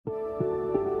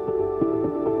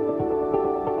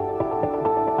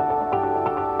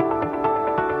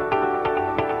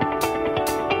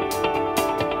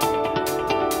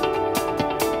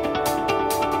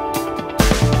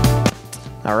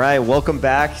All right, welcome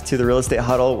back to the Real Estate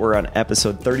Huddle. We're on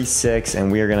episode 36, and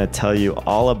we are going to tell you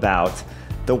all about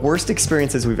the worst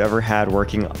experiences we've ever had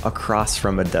working across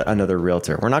from another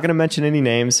realtor. We're not going to mention any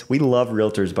names. We love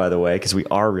realtors, by the way, because we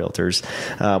are realtors.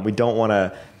 We don't want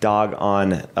to dog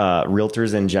on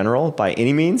realtors in general by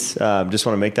any means. Just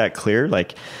want to make that clear.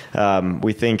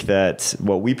 We think that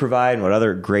what we provide and what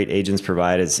other great agents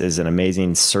provide is an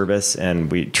amazing service, and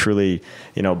we truly,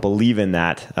 believe in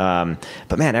that.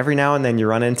 But man, every now and then you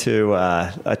run into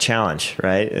a challenge,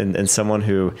 right? And someone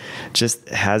who just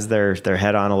has their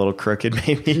head on a little crooked,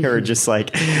 maybe, or just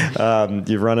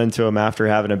you run into them after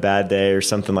having a bad day or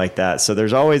something like that. So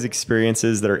there's always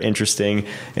experiences that are interesting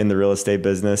in the real estate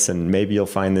business, and maybe you'll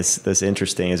find this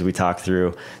interesting as we talk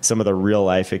through some of the real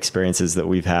life experiences that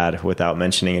we've had without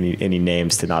mentioning any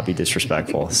names to not be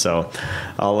disrespectful. So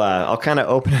I'll kind of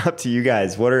open up to you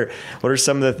guys. What are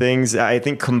some of the things? I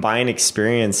think combined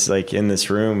experience, like in this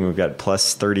room, we've got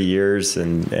plus 30 years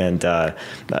and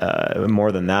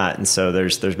more than that. And so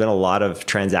there's been a lot of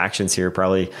transactions here,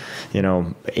 probably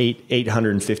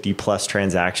 850 plus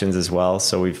transactions as well.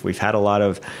 So we've had a lot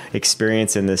of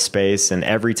experience in this space, and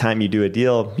every time you do a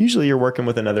deal, usually you're working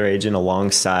with another agent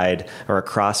alongside or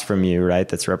across from you, right?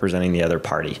 That's representing the other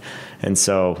party. And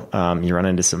so you run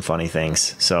into some funny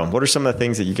things. So what are some of the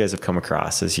things that you guys have come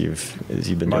across as you've been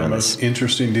doing this? My most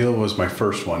interesting deal was my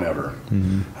first one ever.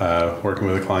 Mm-hmm. Working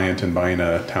with a client and buying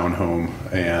a townhome,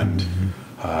 and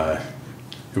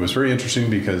it was very interesting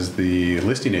because the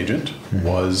listing agent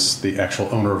was the actual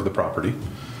owner of the property,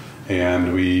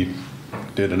 and we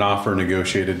did an offer,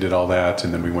 negotiated, did all that,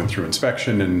 and then we went through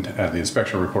inspection, and the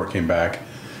inspection report came back,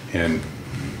 and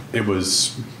it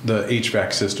was the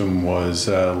HVAC system was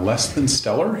less than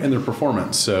stellar in their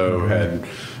performance. So had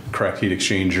cracked heat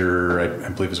exchanger, I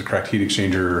believe it was a cracked heat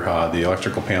exchanger. The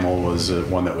electrical panel was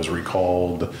one that was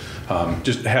recalled.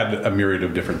 Just had a myriad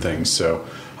of different things. So,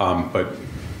 but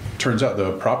turns out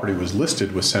the property was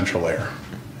listed with central air,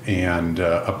 and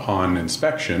upon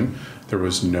inspection, there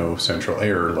was no central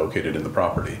air located in the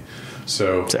property.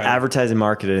 So advertising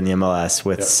marketed in the MLS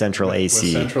with central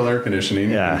AC. With central air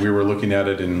conditioning. Yeah. We were looking at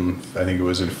it I think it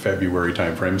was in February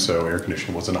timeframe, so air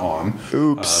conditioning wasn't on.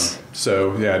 Oops.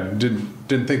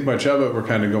 Didn't think much of it. We're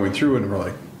kind of going through it, and we're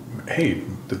like, hey,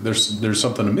 there's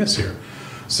something amiss here.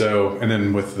 So, and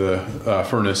then with the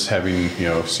furnace having,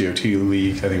 CO2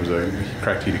 leak, I think it was a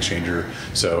cracked heat exchanger,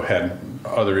 so had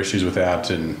other issues with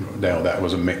that, and that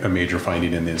was a major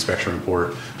finding in the inspection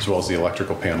report, as well as the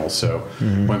electrical panel. So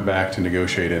went back to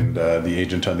negotiate, and the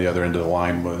agent on the other end of the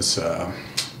line was a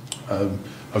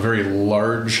very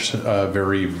large,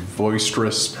 very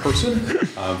boisterous person,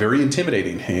 very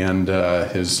intimidating, and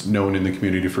is known in the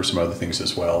community for some other things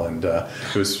as well. And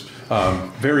it was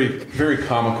very, very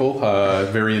comical,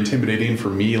 very intimidating for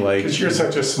me. Because you're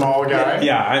such a small guy.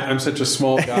 Yeah, I'm such a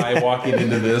small guy walking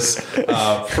into this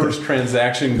first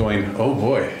transaction going, oh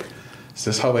boy, is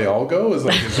this how they all go? Is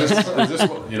this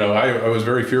I was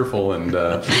very fearful, and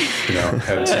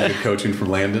had some good coaching from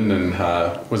Landin,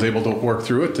 and was able to work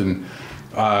through it. And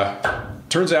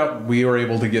turns out we were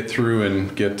able to get through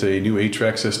and get a new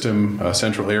HVAC system,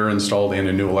 central air installed, and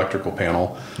a new electrical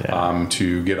panel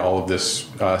to get all of this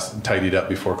tidied up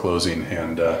before closing,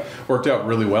 and worked out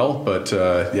really well. But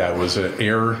it was an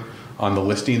error on the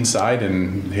listing side,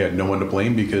 and he had no one to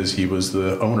blame because he was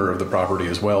the owner of the property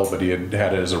as well, but he had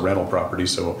it as a rental property,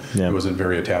 so he wasn't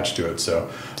very attached to it. So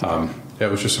it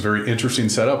was just a very interesting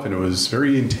setup, and it was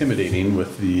very intimidating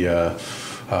with the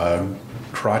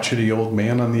crotchety old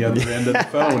man on the other end of the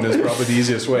phone is probably the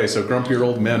easiest way. So grumpier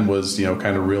old men was,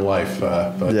 kind of real life.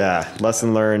 But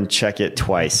lesson learned, check it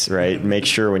twice, right? Make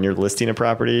sure when you're listing a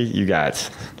property, you got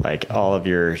all of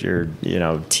your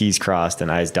T's crossed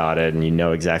and I's dotted, and you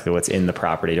know exactly what's in the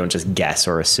property. Don't just guess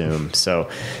or assume. So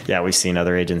we've seen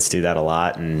other agents do that a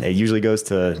lot, and it usually goes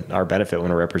to our benefit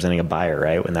when we're representing a buyer,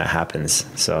 right? When that happens.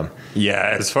 So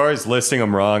as far as listing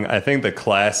them wrong, I think the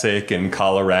classic in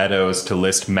Colorado is to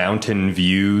list mountain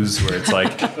views, where it's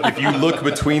like if you look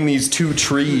between these two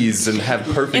trees and have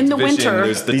perfect in the vision, winter,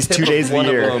 there's these 2 days of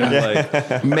the year,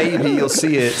 like maybe you'll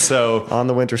see it. So on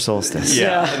the winter solstice,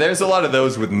 there's a lot of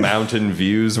those with mountain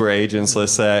views where agents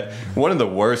list that. One of the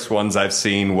worst ones I've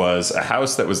seen was a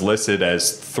house that was listed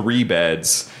as 3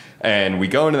 beds. And we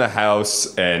go into the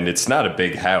house, and it's not a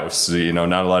big house,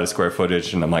 not a lot of square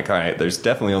footage. And I'm like, all right, there's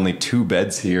definitely only 2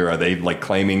 beds here. Are they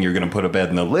claiming you're going to put a bed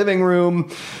in the living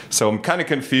room? So I'm kind of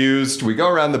confused. We go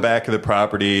around the back of the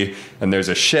property, and there's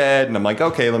a shed. And I'm like,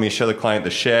 okay, let me show the client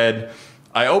the shed.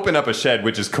 I open up a shed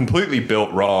which is completely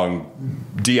built wrong,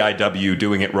 DIW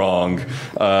doing it wrong.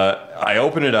 I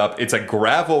open it up. It's a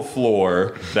gravel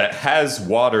floor that has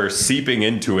water seeping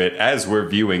into it as we're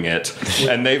viewing it.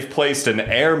 And they've placed an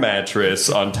air mattress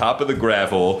on top of the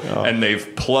gravel, and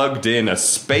they've plugged in a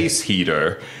space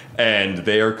heater. And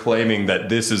they are claiming that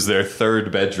this is their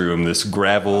third bedroom, this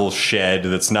gravel shed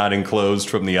that's not enclosed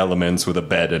from the elements with a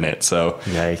bed in it. So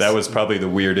that was probably the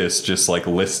weirdest, just like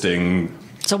listing.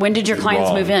 So when did your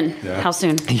clients move in? Yeah. How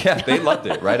soon? Yeah, they loved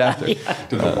it right after. Did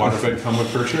the waterbed come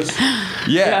with purchase?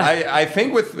 I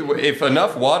think if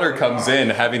enough water comes in,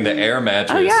 having the air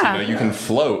mattress, you can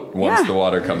float once the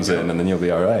water comes in, and then you'll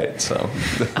be all right. So.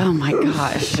 Oh my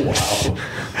gosh! Wow.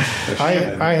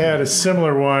 I had a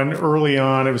similar one early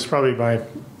on. It was probably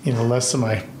less than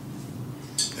my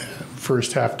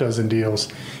first half dozen deals,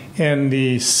 and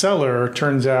the seller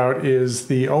turns out is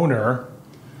the owner.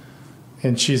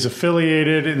 And she's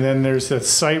affiliated, and then there's that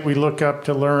site we look up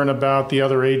to learn about the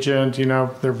other agent,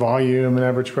 their volume and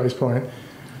average price point.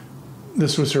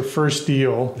 This was her first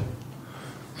deal.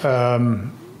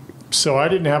 So I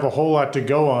didn't have a whole lot to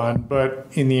go on, but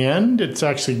in the end, it's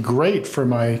actually great for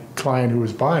my client who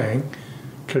was buying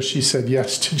because she said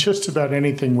yes to just about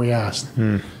anything we asked.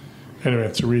 Anyway,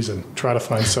 it's a reason. Try to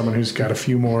find someone who's got a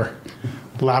few more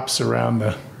laps around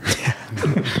the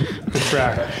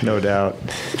track. No doubt.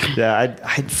 Yeah,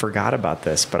 I forgot about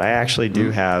this, but I actually do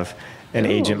have an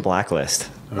agent blacklist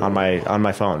on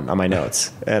my phone, on my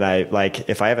notes. And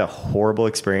if I have a horrible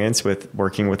experience with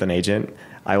working with an agent,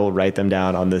 I will write them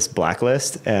down on this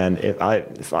blacklist. And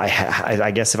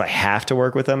I guess if I have to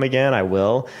work with them again, I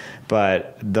will.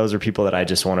 But those are people that I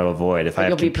just want to avoid if I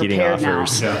have competing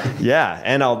offers. Yeah,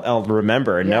 and I'll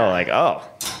remember and know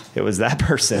it was that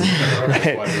person.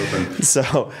 Right?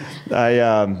 So I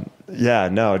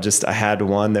had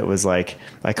one that was like,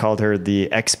 I called her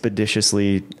the expeditious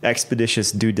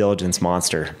due diligence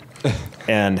monster.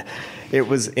 And it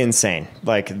was insane.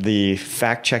 Like the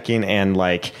fact checking and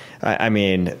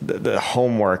the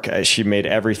homework, she made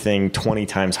everything 20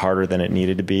 times harder than it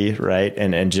needed to be. Right.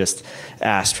 And just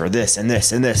asked for this and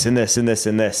this and this and this and this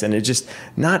and this. And it's just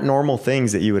not normal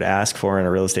things that you would ask for in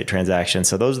a real estate transaction.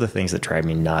 So those are the things that drive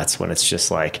me nuts when it's just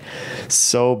like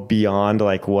so beyond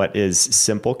like what is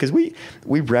simple. Cause we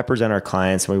represent our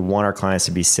clients and we want our clients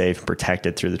to be safe and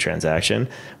protected through the transaction.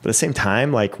 But at the same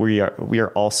time, like we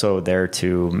are also there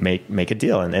to make a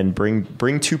deal and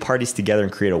bring two parties together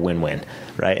and create a win-win.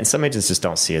 Right. And some agents just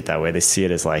don't see it that way. They see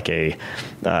it as like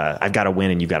I've got to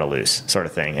win and you've got to lose sort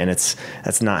of thing. And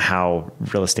that's not how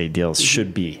real estate deals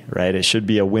should be, right? It should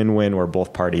be a win-win where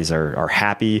both parties are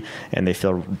happy and they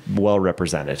feel well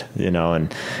represented,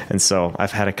 and so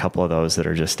I've had a couple of those that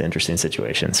are just interesting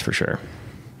situations for sure.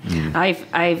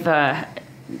 I've going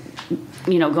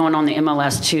on the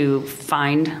MLS to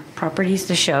find properties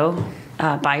to show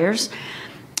buyers.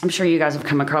 I'm sure you guys have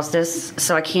come across this,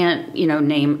 so I can't,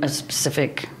 name a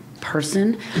specific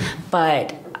person,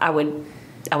 but I would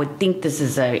think this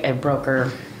is a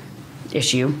broker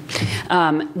issue.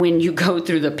 When you go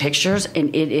through the pictures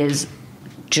and it is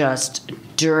just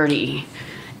dirty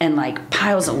and like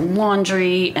piles of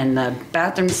laundry and the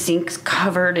bathroom sink's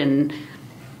covered in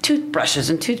toothbrushes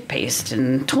and toothpaste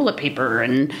and toilet paper,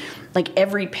 and like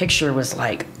every picture was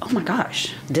like, oh my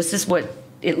gosh, this is what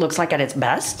it looks like at its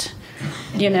best.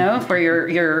 Where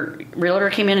your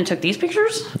realtor came in and took these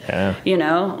pictures. Yeah.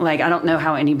 I don't know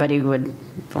how anybody would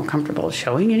feel comfortable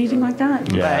showing anything like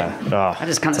that. Yeah. But I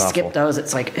just kind of skip those.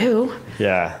 It's like, ooh.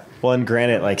 Yeah. Well, and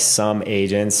granted, like some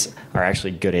agents are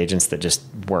actually good agents that just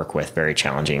work with very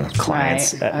challenging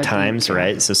clients at times,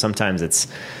 right? So sometimes it's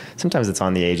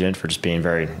on the agent for just being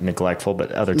very neglectful,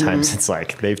 but other times it's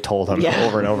like they've told them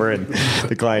over and over and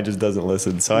the client just doesn't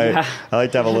listen. So I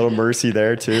like to have a little mercy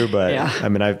there too. But I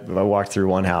mean, I walked through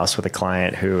one house with a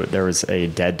client who there was a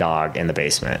dead dog in the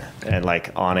basement and like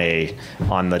on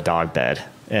the dog bed.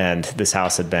 And this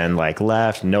house had been like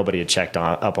left. Nobody had checked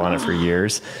up on it for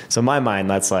years. So in my mind,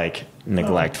 that's like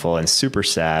neglectful and super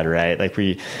sad, right? Like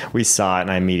we saw it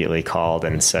and I immediately called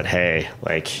and said, hey,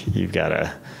 like you've got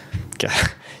to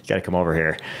come over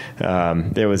here.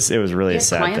 It was really a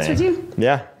sad clients thing. With you?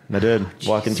 Yeah, I did.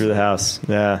 Walking through the house.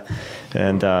 Yeah.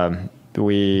 And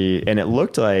it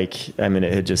looked like,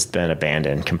 it had just been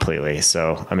abandoned completely.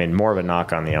 So, more of a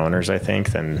knock on the owners, I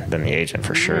think, than the agent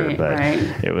for sure.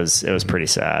 It was pretty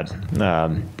sad.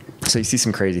 So you see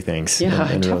some crazy things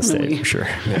in real estate for sure.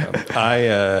 Yeah. I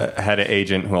had an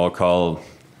agent who I'll call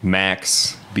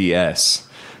Max BS.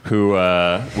 who,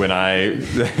 when I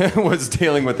was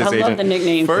dealing with this I agent, love the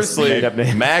nickname. firstly,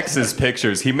 Max's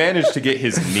pictures, he managed to get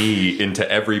his knee into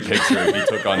every picture he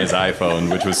took on his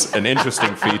iPhone, which was an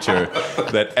interesting feature,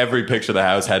 that every picture of the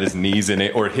house had his knees in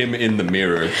it or him in the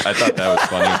mirror. I thought that was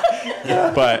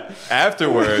funny. But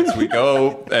afterwards, we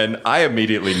go, and I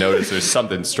immediately notice there's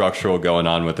something structural going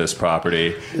on with this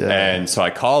property. Yeah. And so I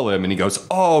call him, and he goes,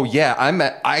 "Oh, yeah,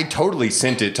 I totally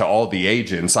sent it to all the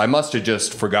agents. I must have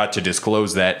just forgot to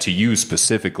disclose that to you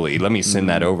specifically. Let me send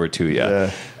that over to you."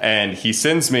 Yeah. And he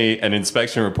sends me an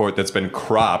inspection report that's been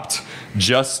cropped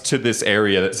just to this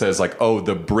area that says, like, "Oh,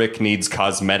 the brick needs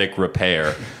cosmetic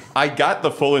repair." I got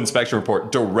the full inspection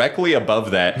report. Directly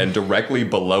above that and directly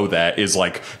below that is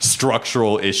like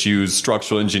structural issues,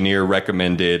 structural engineer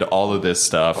recommended, all of this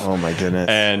stuff. Oh my goodness.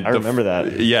 And I remember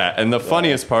that. Yeah. And the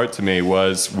funniest part to me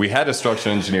was we had a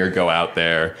structural engineer go out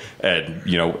there and,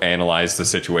 you know, analyze the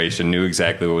situation, knew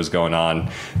exactly what was going on.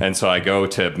 And so I go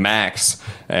to Max,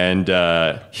 and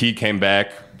he came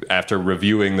back after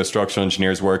reviewing the structural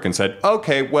engineer's work and said,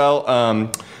 "Okay, well,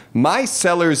 my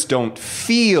sellers don't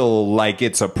feel like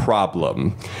it's a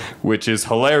problem," which is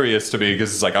hilarious to me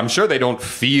because it's like, I'm sure they don't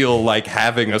feel like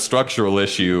having a structural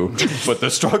issue, but the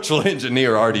structural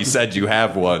engineer already said you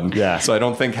have one. Yeah. So I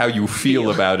don't think how you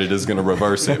feel about it is going to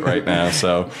reverse it right now.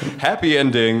 So happy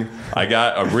ending. I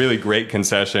got a really great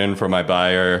concession for my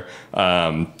buyer,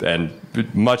 and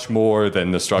much more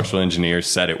than the structural engineer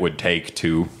said it would take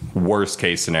to worst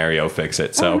case scenario fix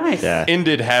it. So nice. Yeah.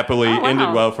 ended happily, wow.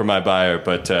 ended well for my buyer.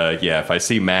 But yeah, if I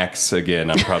see Max again,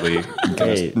 I'm probably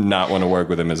going to not want to work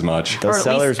with him as much. Those Or at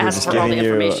sellers least were ask just for all giving the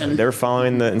you, information. they're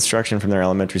following the instruction from their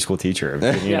elementary school teacher,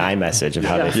 giving you an iMessage of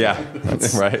how they feel. Yeah,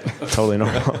 That's right. totally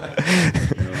normal.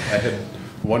 I had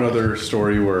one other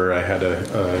story where I had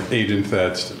a agent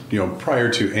that, you know, prior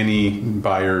to any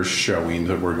buyers showing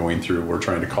that we're going through, we're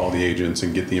trying to call the agents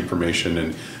and get the information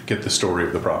and get the story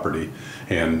of the property.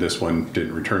 And this one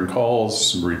didn't return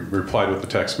calls, replied with a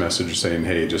text message saying,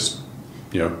 "Hey, just,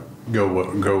 you know,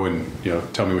 go and, you know,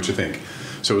 tell me what you think."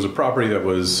 So it was a property that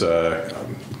was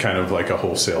kind of like a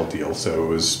wholesale deal. So it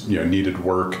was, you know, needed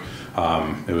work.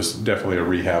 It was definitely a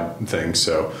rehab thing.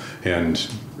 So, and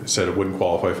said it wouldn't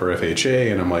qualify for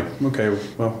FHA. And I'm like, okay,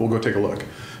 well, we'll go take a look.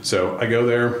 So I go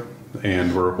there,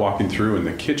 and we're walking through, and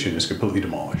the kitchen is completely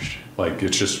demolished. Like,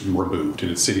 it's just removed,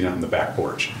 and it's sitting out in the back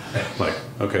porch. Like,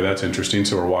 okay, that's interesting.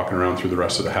 So we're walking around through the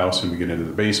rest of the house, and we get into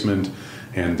the basement,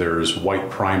 and there's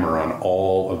white primer on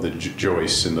all of the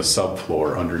joists in the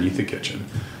subfloor underneath the kitchen.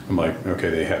 I'm like, okay,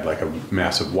 they had like a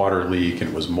massive water leak, and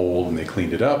it was mold, and they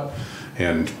cleaned it up.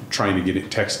 And trying to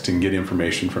text and get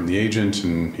information from the agent,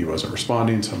 and he wasn't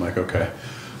responding. So I'm like, okay.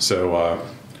 So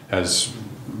as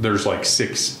there's like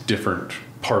 6 different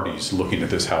parties looking at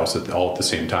this house all at the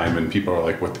same time, and people are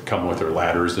like, come with their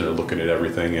ladders, and they're looking at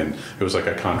everything, and it was like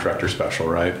a contractor special,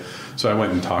 right? So I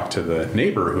went and talked to the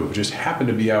neighbor who just happened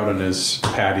to be out on his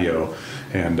patio,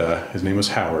 and his name was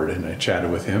Howard, and I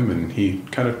chatted with him, and he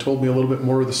kind of told me a little bit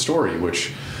more of the story,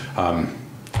 which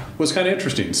was kind of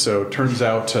interesting. So it turns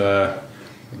out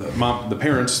the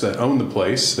parents that owned the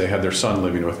place, they had their son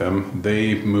living with them.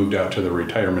 They moved out to the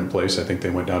retirement place. I think they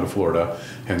went down to Florida,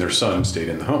 and their son stayed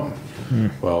in the home.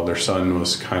 Well, their son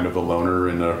was kind of a loner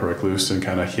and a recluse and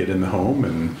kind of hid in the home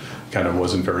and kind of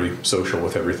wasn't very social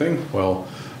with everything. Well,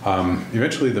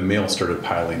 eventually the mail started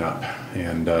piling up,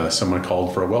 and someone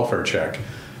called for a welfare check.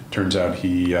 Turns out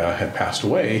he had passed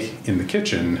away in the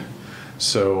kitchen.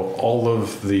 So all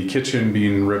of the kitchen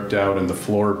being ripped out and the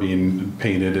floor being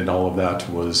painted and all of that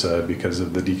was because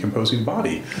of the decomposing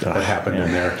body that happened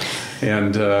in there.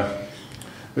 And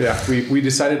yeah, we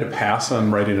decided to pass on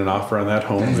writing an offer on that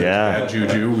home. Yeah. At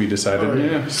Juju, we decided,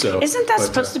 yeah. So Isn't that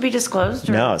supposed to be disclosed?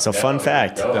 Or? No, so fun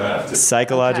fact,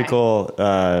 psychological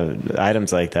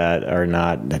items like that are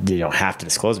not, you don't have to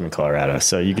disclose them in Colorado.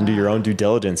 So you can do your own due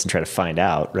diligence and try to find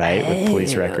out, right? With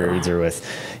police records or with,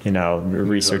 you know,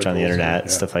 research on the internet,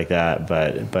 stuff like that.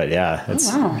 But yeah,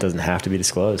 it doesn't have to be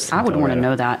disclosed. I would want to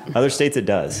know that. Other states it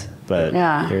does, but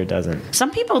here it doesn't.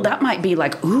 Some people that might be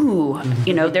like, ooh,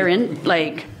 you know, they're in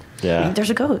like, there's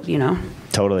a goat, you know.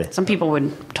 Totally. Some people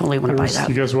would totally want to buy that.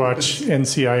 You guys watch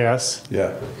NCIS?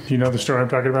 Yeah. Do you know the story I'm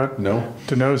talking about? No.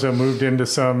 Denozo moved into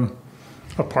some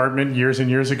apartment years and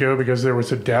years ago because there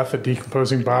was a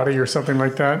decomposing body or something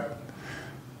like that.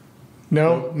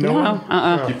 No?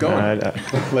 Keep going.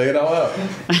 Lay it all out.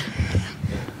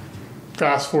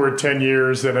 Fast forward 10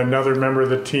 years, and another member of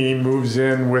the team moves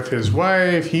in with his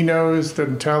wife. He knows,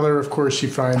 doesn't tell her. Of course, she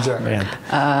finds out. Man.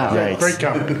 Great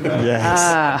company.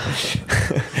 Yes.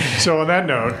 So on that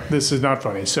note, this is not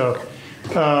funny. So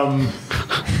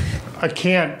I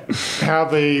can't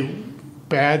have a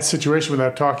bad situation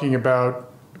without talking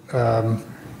about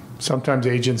sometimes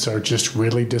agents are just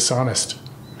really dishonest.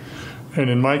 And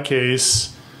in my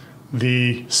case,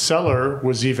 the seller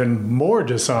was even more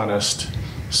dishonest.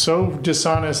 So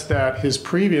dishonest that his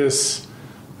previous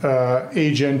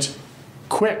agent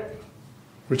quit,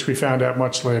 which we found out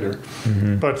much later.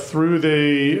 But through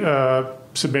the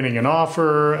submitting an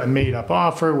offer, a made-up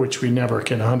offer, which we never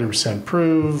can 100%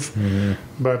 prove,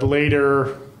 but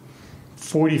later,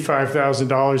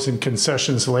 $45,000 in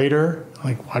concessions later,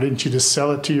 like, why didn't you just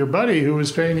sell it to your buddy who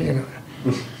was paying you?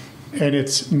 And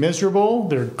it's miserable.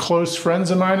 They're close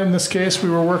friends of mine in this case we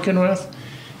were working with.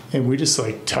 And we just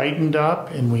like tightened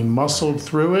up and we muscled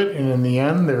through it. And in the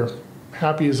end, they're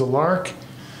happy as a lark,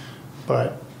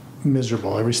 but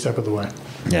miserable every step of the way.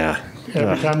 Yeah.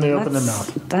 Every time they open their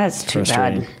mouth. That's too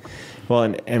bad.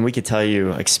 Well, and we could tell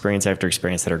you experience after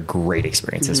experience that are great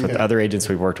experiences with other agents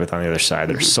we've worked with on the other side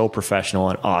that are so professional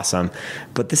and awesome.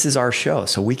 But this is our show,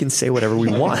 so we can say whatever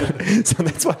we want. So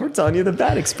that's why we're telling you the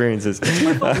bad experiences.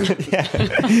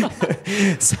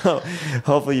 So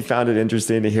hopefully you found it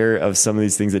interesting to hear of some of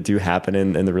these things that do happen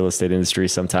in the real estate industry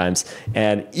sometimes.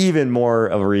 And even more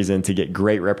of a reason to get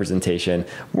great representation.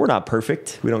 We're not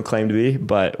perfect. We don't claim to be,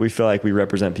 but we feel like we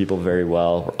represent people very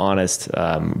well. We're honest,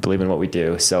 believe in what we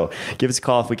do. So give us a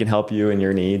call if we can help you and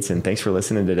your needs. And thanks for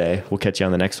listening today. We'll catch you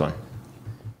on the next one.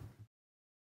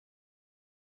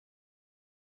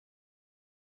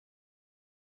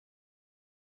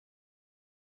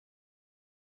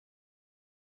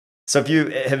 So if you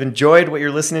have enjoyed what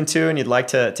you're listening to and you'd like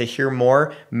to hear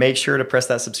more, make sure to press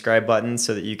that subscribe button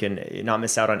so that you can not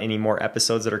miss out on any more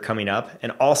episodes that are coming up.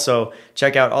 And also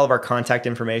check out all of our contact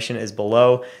information is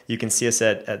below. You can see us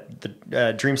at the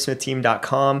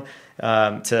dreamsmithteam.com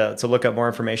to look up more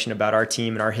information about our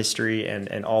team and our history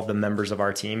and all of the members of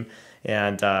our team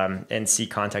and see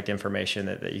contact information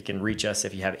that you can reach us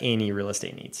if you have any real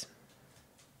estate needs.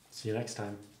 See you next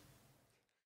time.